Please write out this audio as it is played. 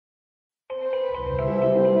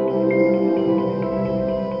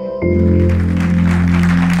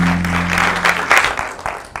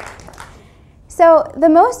So the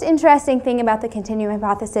most interesting thing about the continuum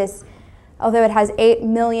hypothesis, although it has 8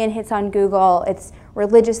 million hits on Google, it's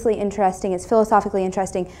religiously interesting, it's philosophically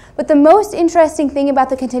interesting, but the most interesting thing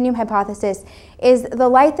about the continuum hypothesis is the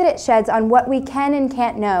light that it sheds on what we can and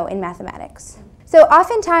can't know in mathematics. So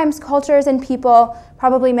oftentimes cultures and people,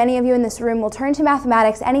 probably many of you in this room, will turn to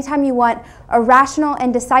mathematics anytime you want a rational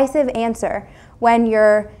and decisive answer when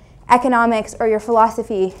your economics or your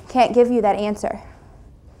philosophy can't give you that answer.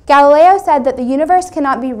 Galileo said that the universe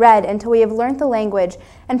cannot be read until we have learned the language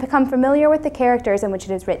and become familiar with the characters in which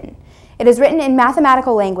it is written. It is written in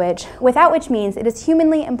mathematical language, without which means it is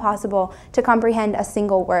humanly impossible to comprehend a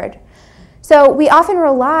single word. So we often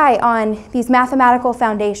rely on these mathematical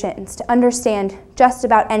foundations to understand just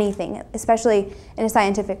about anything, especially in a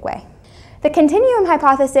scientific way. The continuum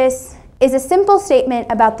hypothesis is a simple statement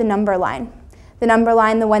about the number line. The number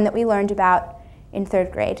line, the one that we learned about in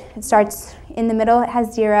 3rd grade. It starts in the middle, it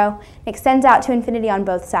has 0, and extends out to infinity on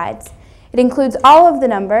both sides. It includes all of the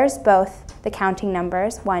numbers, both the counting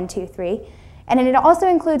numbers, 1, 2, 3, and it also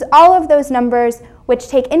includes all of those numbers which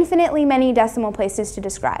take infinitely many decimal places to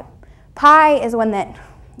describe. Pi is one that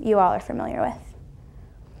you all are familiar with.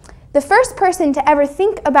 The first person to ever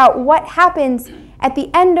think about what happens at the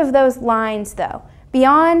end of those lines, though,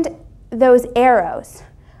 beyond those arrows,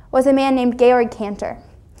 was a man named Georg Cantor.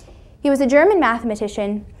 He was a German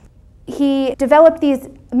mathematician. He developed these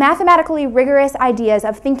mathematically rigorous ideas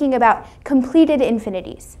of thinking about completed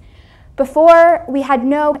infinities. Before, we had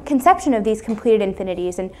no conception of these completed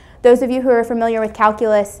infinities, and those of you who are familiar with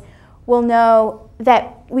calculus will know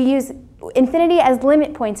that we use infinity as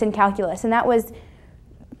limit points in calculus, and that was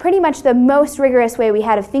pretty much the most rigorous way we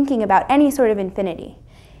had of thinking about any sort of infinity.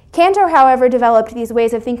 Cantor, however, developed these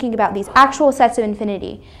ways of thinking about these actual sets of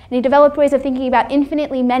infinity, and he developed ways of thinking about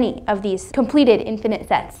infinitely many of these completed infinite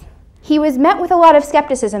sets. He was met with a lot of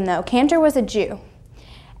skepticism, though. Cantor was a Jew,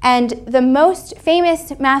 and the most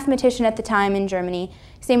famous mathematician at the time in Germany,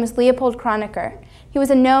 his name was Leopold Kronecker. He was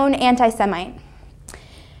a known anti-Semite.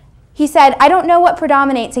 He said, "I don't know what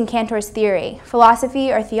predominates in Cantor's theory,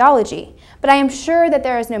 philosophy or theology, but I am sure that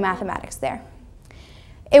there is no mathematics there."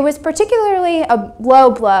 It was particularly a low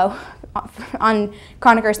blow on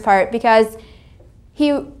Kronecker's part because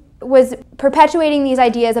he was perpetuating these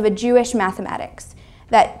ideas of a Jewish mathematics,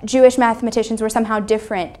 that Jewish mathematicians were somehow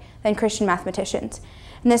different than Christian mathematicians.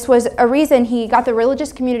 And this was a reason he got the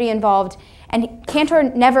religious community involved, and Cantor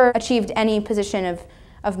never achieved any position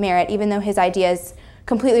of merit, even though his ideas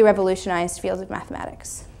completely revolutionized fields of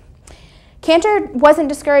mathematics. Cantor wasn't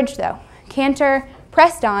discouraged, though. Cantor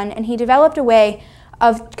pressed on, and he developed a way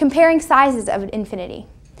of comparing sizes of infinity.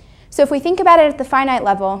 So if we think about it at the finite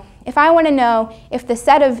level, if I want to know if the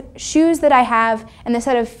set of shoes that I have and the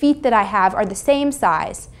set of feet that I have are the same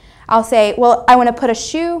size, I'll say, well, I want to put a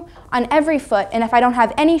shoe on every foot, and if I don't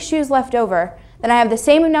have any shoes left over, then I have the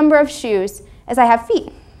same number of shoes as I have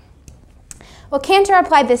feet. Well, Cantor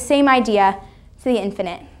applied this same idea to the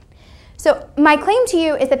infinite. So my claim to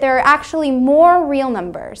you is that there are actually more real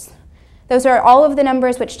numbers. Those are all of the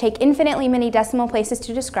numbers which take infinitely many decimal places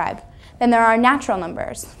to describe. Then there are natural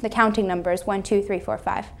numbers, the counting numbers, 1, 2, 3, 4,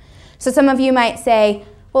 5. So some of you might say,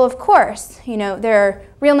 well, of course, there are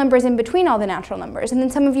real numbers in between all the natural numbers. And then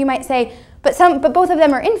some of you might say, but both of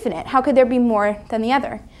them are infinite. How could there be more than the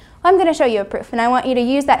other? Well, I'm going to show you a proof, and I want you to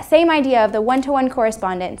use that same idea of the one-to-one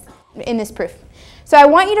correspondence in this proof. So I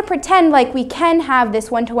want you to pretend like we can have this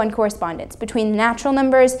one-to-one correspondence between the natural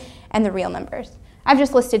numbers and the real numbers. I've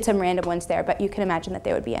just listed some random ones there, but you can imagine that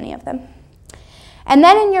they would be any of them. And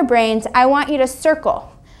then in your brains, I want you to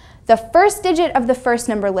circle the first digit of the first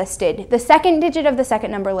number listed, the second digit of the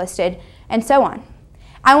second number listed, and so on.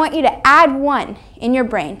 I want you to add 1 in your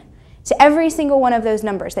brain to every single one of those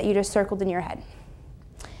numbers that you just circled in your head.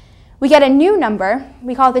 We get a new number.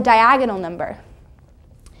 We call it the diagonal number.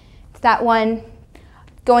 It's that one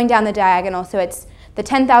going down the diagonal, so it's the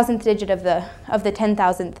 10,000th digit of the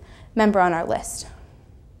 10,000th member on our list.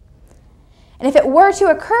 And if it were to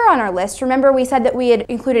occur on our list, remember we said that we had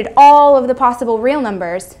included all of the possible real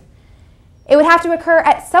numbers, it would have to occur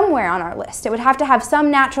at somewhere on our list. It would have to have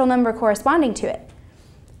some natural number corresponding to it.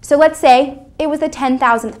 So let's say it was the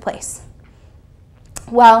 10,000th place.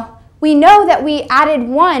 Well, we know that we added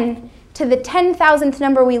 1 to the 10,000th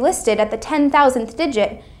number we listed at the 10,000th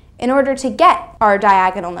digit in order to get our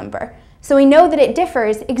diagonal number. So we know that it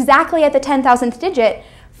differs exactly at the 10,000th digit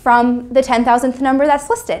from the 10,000th number that's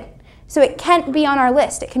listed. So it can't be on our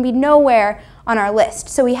list. It can be nowhere on our list.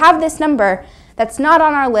 So we have this number that's not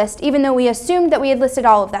on our list, even though we assumed that we had listed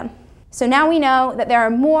all of them. So now we know that there are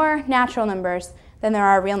more natural numbers than there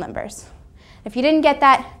are real numbers. If you didn't get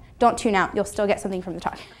that, don't tune out. You'll still get something from the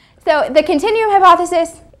talk. So the continuum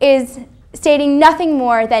hypothesis is stating nothing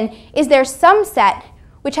more than, is there some set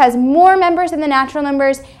which has more members than the natural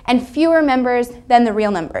numbers and fewer members than the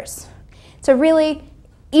real numbers? It's a really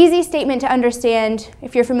easy statement to understand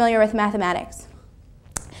if you're familiar with mathematics.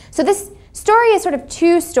 So this story is sort of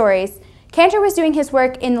two stories. Cantor was doing his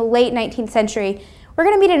work in the late 19th century. We're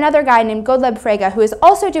going to meet another guy named Gottlob Frege, who is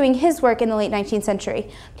also doing his work in the late 19th century.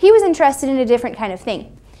 He was interested in a different kind of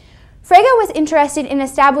thing. Frege was interested in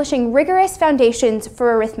establishing rigorous foundations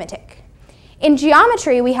for arithmetic. In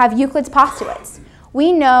geometry, we have Euclid's postulates.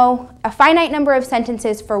 We know a finite number of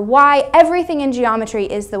sentences for why everything in geometry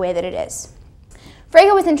is the way that it is.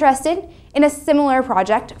 Frege was interested in a similar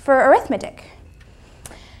project for arithmetic.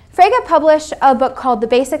 Frege published a book called The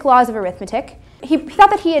Basic Laws of Arithmetic. He thought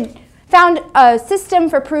that he had found a system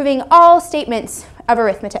for proving all statements of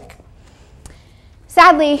arithmetic.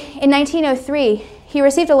 Sadly, in 1903, he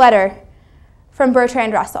received a letter from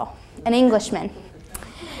Bertrand Russell, an Englishman.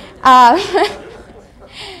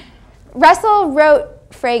 Russell wrote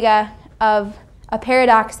Frege of a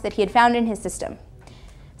paradox that he had found in his system.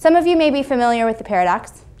 Some of you may be familiar with the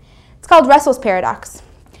paradox. It's called Russell's paradox.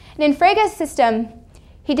 And in Frege's system,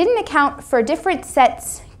 he didn't account for different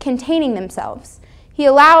sets containing themselves. He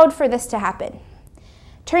allowed for this to happen.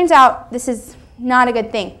 Turns out this is not a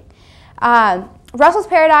good thing. Russell's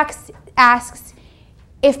paradox asks,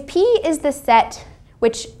 if P is the set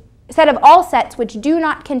of all sets which do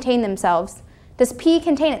not contain themselves, does P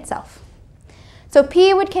contain itself? So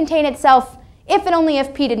P would contain itself if and only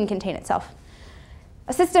if P didn't contain itself.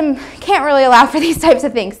 A system can't really allow for these types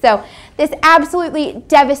of things. So this absolutely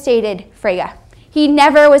devastated Frege. He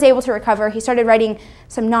never was able to recover. He started writing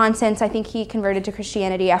some nonsense. I think he converted to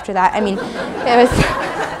Christianity after that. I mean, it was...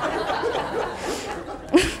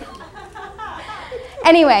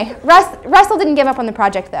 Anyway, Russell didn't give up on the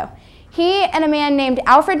project, though. He and a man named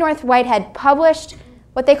Alfred North Whitehead published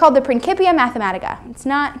what they called the Principia Mathematica. It's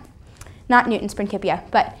not Newton's Principia,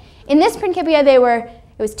 but in this Principia, it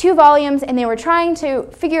was 2 volumes, and they were trying to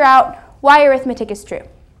figure out why arithmetic is true.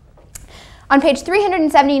 On page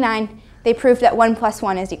 379, they proved that 1 +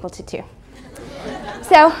 1 is equal to 2.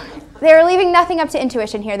 So they were leaving nothing up to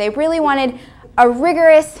intuition here. They really wanted a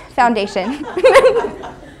rigorous foundation.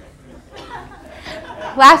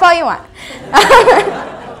 Laugh all you want.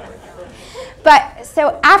 But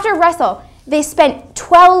so after Russell, they spent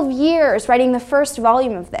 12 years writing the first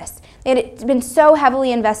volume of this. It had been so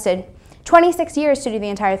heavily invested, 26 years to do the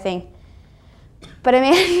entire thing. But a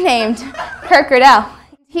man named Kirk Gödel,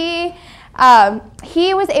 he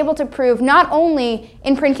was able to prove not only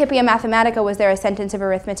in Principia Mathematica was there a sentence of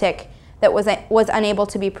arithmetic that was unable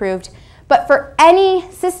to be proved, but for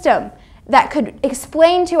any system that could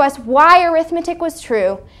explain to us why arithmetic was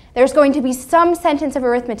true, there's going to be some sentence of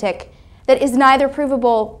arithmetic that is neither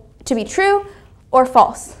provable to be true or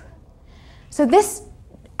false. So this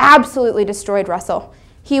absolutely destroyed Russell.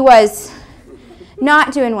 He was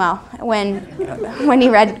not doing well when he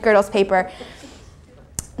read Gödel's paper.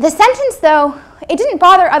 The sentence, though, it didn't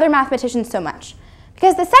bother other mathematicians so much,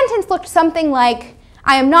 because the sentence looked something like,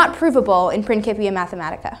 I am not provable in Principia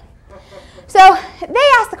Mathematica. So they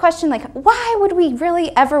asked the question, like, why would we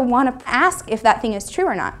really ever want to ask if that thing is true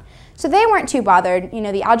or not? So they weren't too bothered. You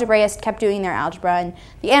know, the algebraists kept doing their algebra, and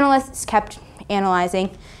the analysts kept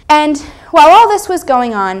analyzing. And while all this was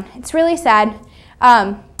going on, it's really sad,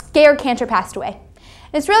 Georg Cantor passed away.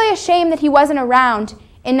 And it's really a shame that he wasn't around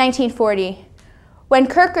in 1940 when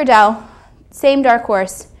Kirk Gödel, same dark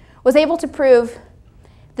horse, was able to prove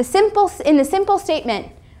in the simple statement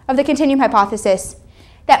of the continuum hypothesis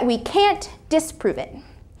that we can't disprove it.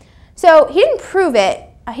 So he didn't prove it.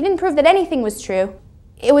 He didn't prove that anything was true.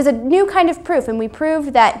 It was a new kind of proof, and we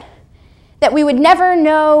proved that we would never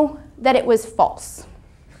know that it was false.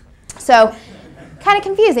 So kind of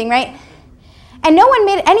confusing, right? And no one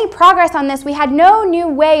made any progress on this. We had no new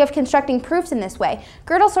way of constructing proofs in this way.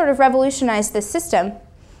 Gödel sort of revolutionized this system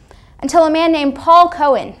until a man named Paul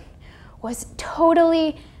Cohen was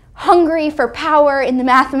totally hungry for power in the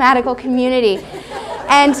mathematical community.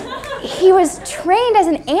 And he was trained as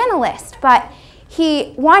an analyst, but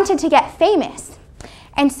he wanted to get famous.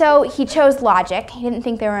 And so he chose logic. He didn't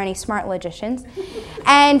think there were any smart logicians.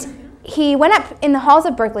 And he went up in the halls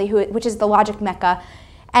of Berkeley, which is the logic mecca,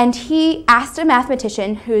 and he asked a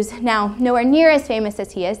mathematician, who's now nowhere near as famous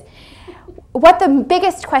as he is, what the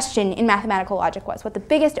biggest question in mathematical logic was, what the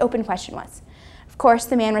biggest open question was. Of course,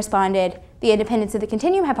 the man responded, the independence of the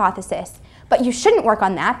continuum hypothesis. But you shouldn't work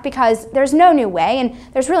on that because there's no new way and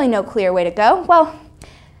there's really no clear way to go. Well,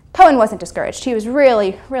 Cohen wasn't discouraged. He was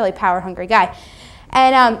really, really power-hungry guy.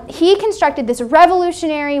 And he constructed this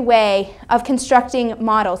revolutionary way of constructing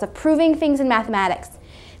models, of proving things in mathematics.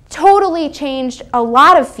 Totally changed a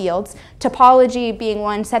lot of fields, topology being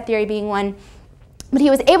one, set theory being one. But he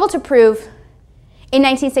was able to prove in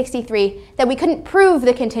 1963 that we couldn't prove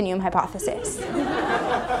the continuum hypothesis.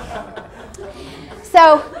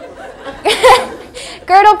 So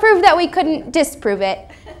Gödel proved that we couldn't disprove it.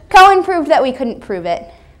 Cohen proved that we couldn't prove it.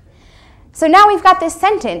 So now we've got this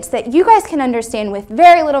sentence that you guys can understand with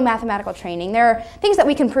very little mathematical training. There are things that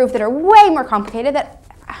we can prove that are way more complicated that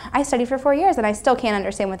I studied for 4 years and I still can't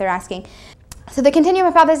understand what they're asking. So the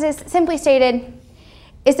continuum hypothesis, simply stated,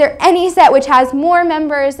 is there any set which has more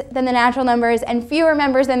members than the natural numbers and fewer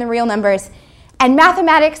members than the real numbers? And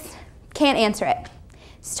mathematics can't answer it.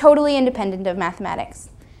 It's totally independent of mathematics.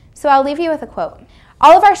 So I'll leave you with a quote.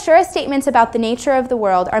 All of our surest statements about the nature of the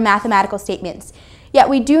world are mathematical statements. Yet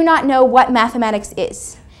we do not know what mathematics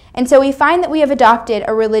is. And so we find that we have adopted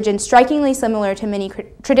a religion strikingly similar to many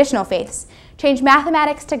traditional faiths. Change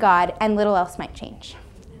mathematics to God, and little else might change.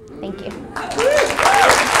 Thank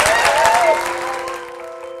you.